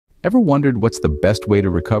Ever wondered what's the best way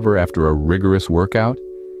to recover after a rigorous workout?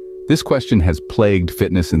 This question has plagued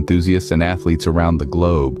fitness enthusiasts and athletes around the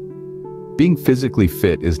globe. Being physically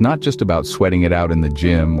fit is not just about sweating it out in the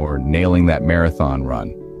gym or nailing that marathon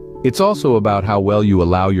run. It's also about how well you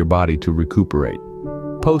allow your body to recuperate.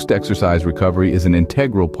 Post-exercise recovery is an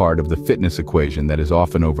integral part of the fitness equation that is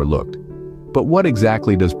often overlooked. But what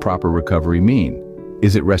exactly does proper recovery mean?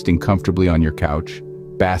 Is it resting comfortably on your couch,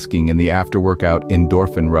 basking in the after-workout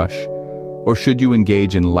endorphin rush, or should you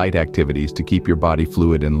engage in light activities to keep your body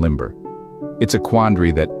fluid and limber? It's a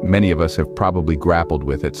quandary that many of us have probably grappled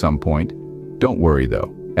with at some point. Don't worry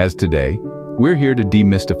though, as today, we're here to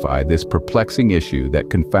demystify this perplexing issue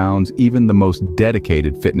that confounds even the most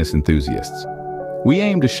dedicated fitness enthusiasts. We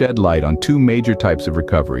aim to shed light on two major types of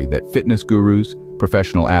recovery that fitness gurus,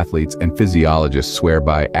 professional athletes, and physiologists swear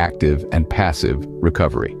by: active and passive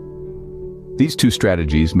recovery. These two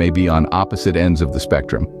strategies may be on opposite ends of the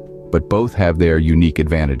spectrum, but both have their unique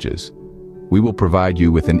advantages. We will provide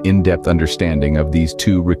you with an in-depth understanding of these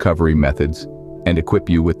two recovery methods and equip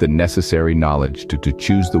you with the necessary knowledge to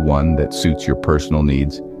choose the one that suits your personal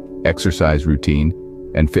needs, exercise routine,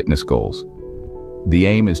 and fitness goals. The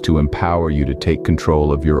aim is to empower you to take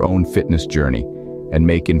control of your own fitness journey and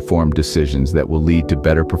make informed decisions that will lead to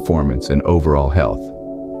better performance and overall health.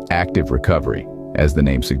 Active recovery, as the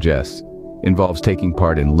name suggests, involves taking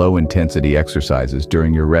part in low-intensity exercises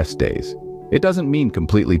during your rest days. It doesn't mean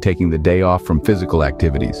completely taking the day off from physical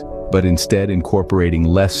activities, but instead incorporating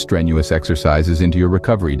less strenuous exercises into your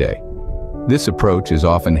recovery day. This approach is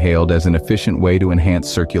often hailed as an efficient way to enhance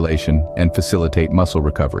circulation and facilitate muscle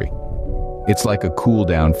recovery. It's like a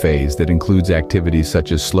cool-down phase that includes activities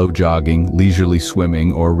such as slow jogging, leisurely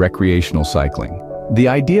swimming, or recreational cycling. The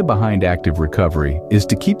idea behind active recovery is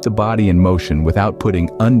to keep the body in motion without putting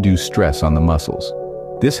undue stress on the muscles.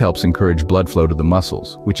 This helps encourage blood flow to the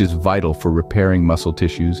muscles, which is vital for repairing muscle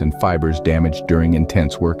tissues and fibers damaged during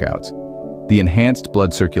intense workouts. The enhanced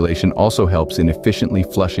blood circulation also helps in efficiently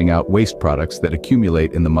flushing out waste products that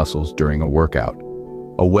accumulate in the muscles during a workout.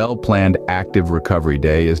 A well-planned active recovery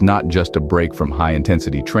day is not just a break from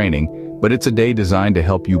high-intensity training, but it's a day designed to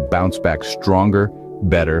help you bounce back stronger,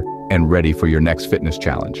 better, and ready for your next fitness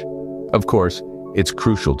challenge. Of course, it's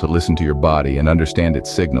crucial to listen to your body and understand its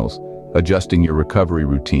signals, adjusting your recovery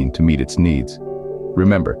routine to meet its needs.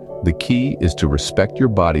 Remember, the key is to respect your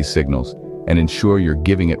body's signals and ensure you're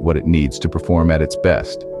giving it what it needs to perform at its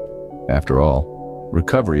best. After all,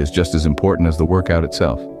 recovery is just as important as the workout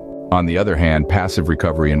itself. On the other hand, passive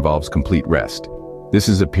recovery involves complete rest. This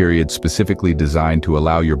is a period specifically designed to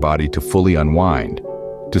allow your body to fully unwind,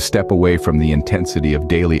 to step away from the intensity of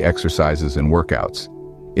daily exercises and workouts.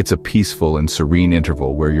 It's a peaceful and serene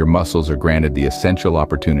interval where your muscles are granted the essential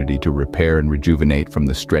opportunity to repair and rejuvenate from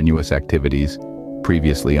the strenuous activities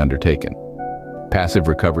previously undertaken. Passive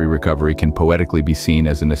recovery can poetically be seen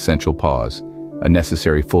as an essential pause, a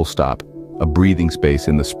necessary full stop, a breathing space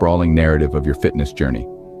in the sprawling narrative of your fitness journey.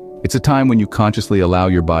 It's a time when you consciously allow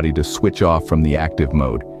your body to switch off from the active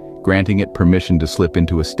mode, granting it permission to slip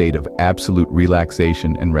into a state of absolute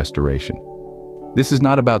relaxation and restoration. This is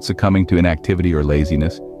not about succumbing to inactivity or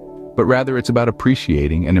laziness, but rather it's about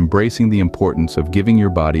appreciating and embracing the importance of giving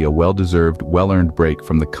your body a well-deserved, well-earned break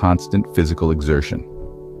from the constant physical exertion.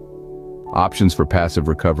 Options for passive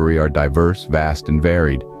recovery are diverse, vast, and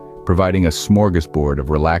varied, providing a smorgasbord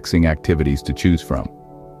of relaxing activities to choose from.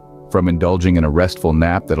 From indulging in a restful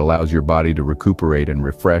nap that allows your body to recuperate and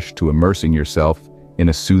refresh to immersing yourself in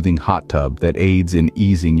a soothing hot tub that aids in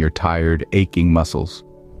easing your tired, aching muscles.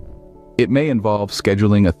 It may involve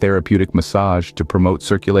scheduling a therapeutic massage to promote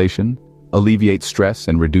circulation, alleviate stress,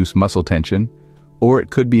 and reduce muscle tension, or it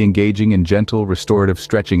could be engaging in gentle, restorative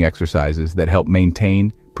stretching exercises that help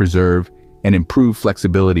maintain, preserve, and improve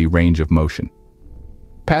flexibility range of motion.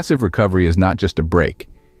 Passive recovery is not just a break.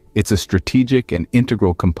 It's a strategic and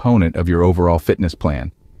integral component of your overall fitness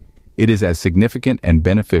plan. It is as significant and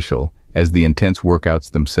beneficial as the intense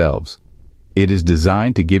workouts themselves. It is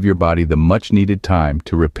designed to give your body the much-needed time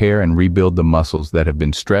to repair and rebuild the muscles that have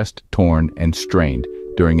been stressed, torn, and strained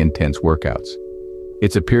during intense workouts.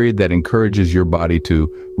 It's a period that encourages your body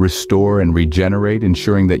to restore and regenerate,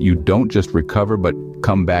 ensuring that you don't just recover but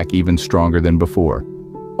come back even stronger than before.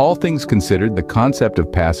 All things considered, the concept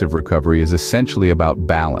of passive recovery is essentially about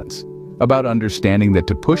balance, about understanding that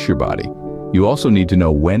to push your body, you also need to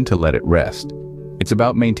know when to let it rest. It's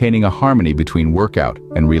about maintaining a harmony between workout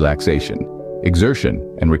and relaxation,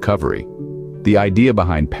 exertion and recovery. The idea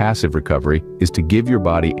behind passive recovery is to give your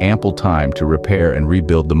body ample time to repair and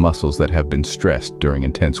rebuild the muscles that have been stressed during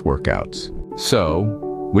intense workouts. So,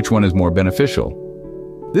 which one is more beneficial?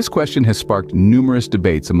 This question has sparked numerous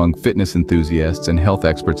debates among fitness enthusiasts and health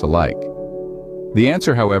experts alike. The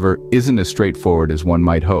answer, however, isn't as straightforward as one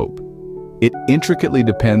might hope. It intricately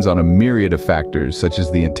depends on a myriad of factors such as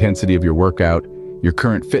the intensity of your workout, your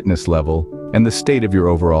current fitness level, and the state of your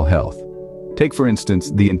overall health. Take, for instance,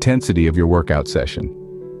 the intensity of your workout session.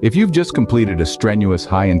 If you've just completed a strenuous,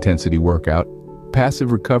 high-intensity workout,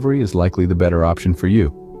 passive recovery is likely the better option for you.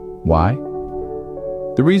 Why?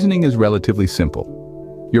 The reasoning is relatively simple.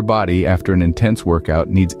 Your body, after an intense workout,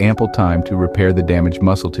 needs ample time to repair the damaged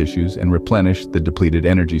muscle tissues and replenish the depleted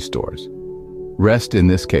energy stores. Rest, in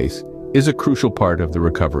this case, is a crucial part of the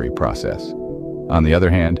recovery process. On the other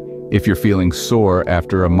hand, if you're feeling sore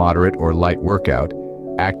after a moderate or light workout,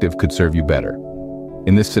 active could serve you better.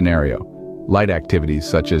 In this scenario, light activities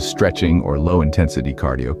such as stretching or low-intensity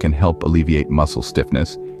cardio can help alleviate muscle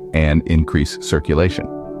stiffness and increase circulation.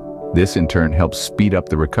 This in turn helps speed up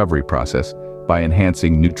the recovery process by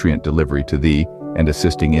enhancing nutrient delivery to the and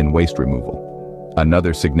assisting in waste removal.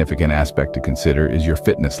 Another significant aspect to consider is your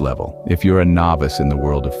fitness level. If you're a novice in the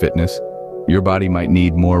world of fitness, your body might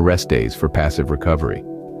need more rest days for passive recovery.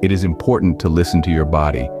 It is important to listen to your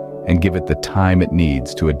body and give it the time it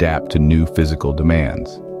needs to adapt to new physical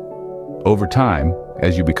demands. Over time,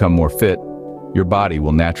 as you become more fit, your body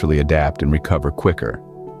will naturally adapt and recover quicker.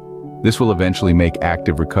 This will eventually make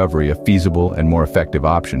active recovery a feasible and more effective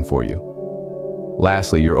option for you.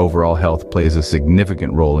 Lastly, your overall health plays a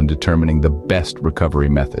significant role in determining the best recovery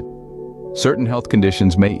method. Certain health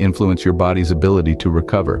conditions may influence your body's ability to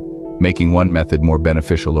recover, making one method more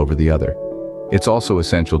beneficial over the other. It's also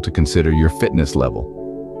essential to consider your fitness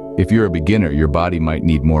level. If you're a beginner, your body might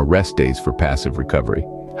need more rest days for passive recovery.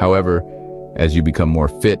 However, as you become more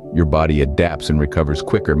fit, your body adapts and recovers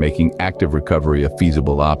quicker, making active recovery a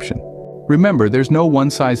feasible option. Remember, there's no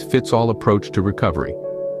one-size-fits-all approach to recovery.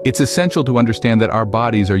 It's essential to understand that our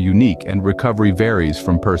bodies are unique and recovery varies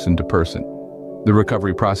from person to person. The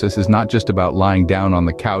recovery process is not just about lying down on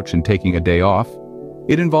the couch and taking a day off.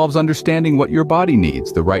 It involves understanding what your body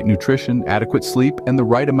needs: the right nutrition, adequate sleep, and the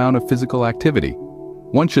right amount of physical activity.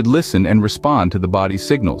 One should listen and respond to the body's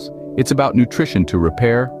signals. It's about nutrition to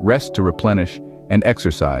repair, rest to replenish, and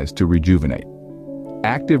exercise to rejuvenate.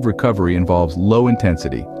 Active recovery involves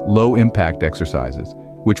low-intensity, low-impact exercises,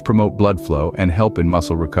 which promote blood flow and help in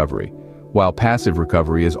muscle recovery, while passive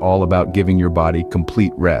recovery is all about giving your body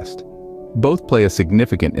complete rest. Both play a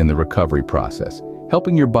significant in the recovery process,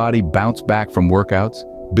 helping your body bounce back from workouts,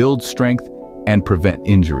 build strength, and prevent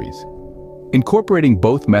injuries. Incorporating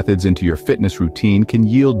both methods into your fitness routine can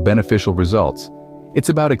yield beneficial results. It's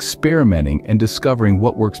about experimenting and discovering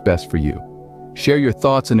what works best for you. Share your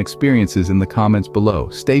thoughts and experiences in the comments below.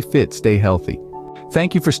 Stay fit, stay healthy.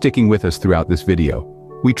 Thank you for sticking with us throughout this video.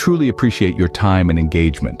 We truly appreciate your time and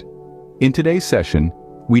engagement. In today's session,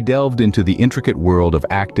 we delved into the intricate world of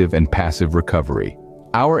active and passive recovery.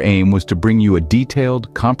 Our aim was to bring you a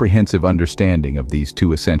detailed, comprehensive understanding of these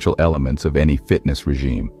two essential elements of any fitness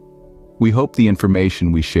regime. We hope the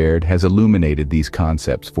information we shared has illuminated these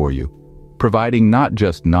concepts for you, providing not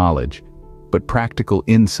just knowledge, but practical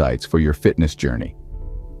insights for your fitness journey.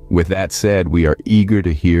 With that said, we are eager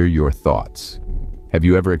to hear your thoughts. Have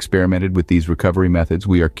you ever experimented with these recovery methods?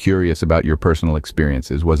 We are curious about your personal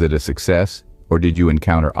experiences. Was it a success, or did you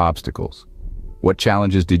encounter obstacles? What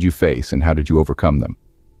challenges did you face, and how did you overcome them?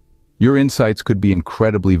 Your insights could be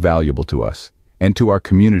incredibly valuable to us and to our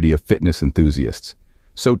community of fitness enthusiasts.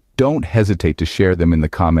 So don't hesitate to share them in the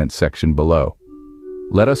comments section below.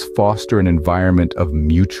 Let us foster an environment of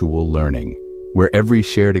mutual learning, where every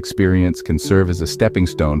shared experience can serve as a stepping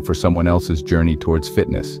stone for someone else's journey towards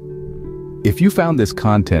fitness. If you found this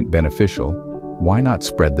content beneficial, why not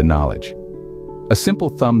spread the knowledge? A simple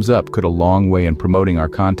thumbs up could go a long way in promoting our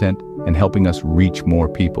content and helping us reach more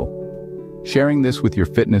people. Sharing this with your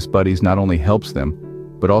fitness buddies not only helps them,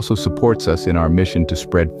 but also supports us in our mission to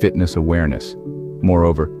spread fitness awareness.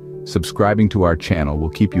 Moreover, subscribing to our channel will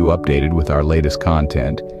keep you updated with our latest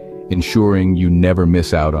content, ensuring you never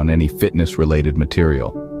miss out on any fitness-related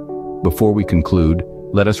material. Before we conclude,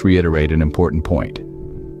 let us reiterate an important point.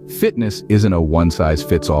 Fitness isn't a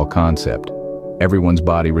one-size-fits-all concept. Everyone's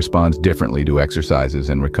body responds differently to exercises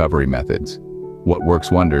and recovery methods. What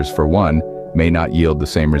works wonders for one may not yield the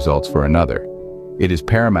same results for another. It is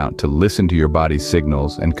paramount to listen to your body's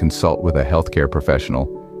signals and consult with a healthcare professional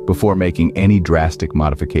before making any drastic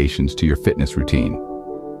modifications to your fitness routine.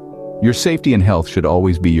 Your safety and health should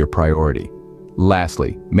always be your priority.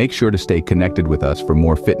 Lastly, make sure to stay connected with us for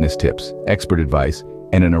more fitness tips, expert advice,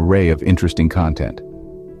 and an array of interesting content.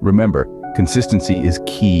 Remember, consistency is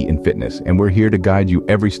key in fitness, and we're here to guide you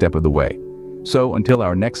every step of the way. So until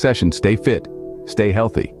our next session, stay fit, Stay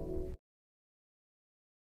healthy.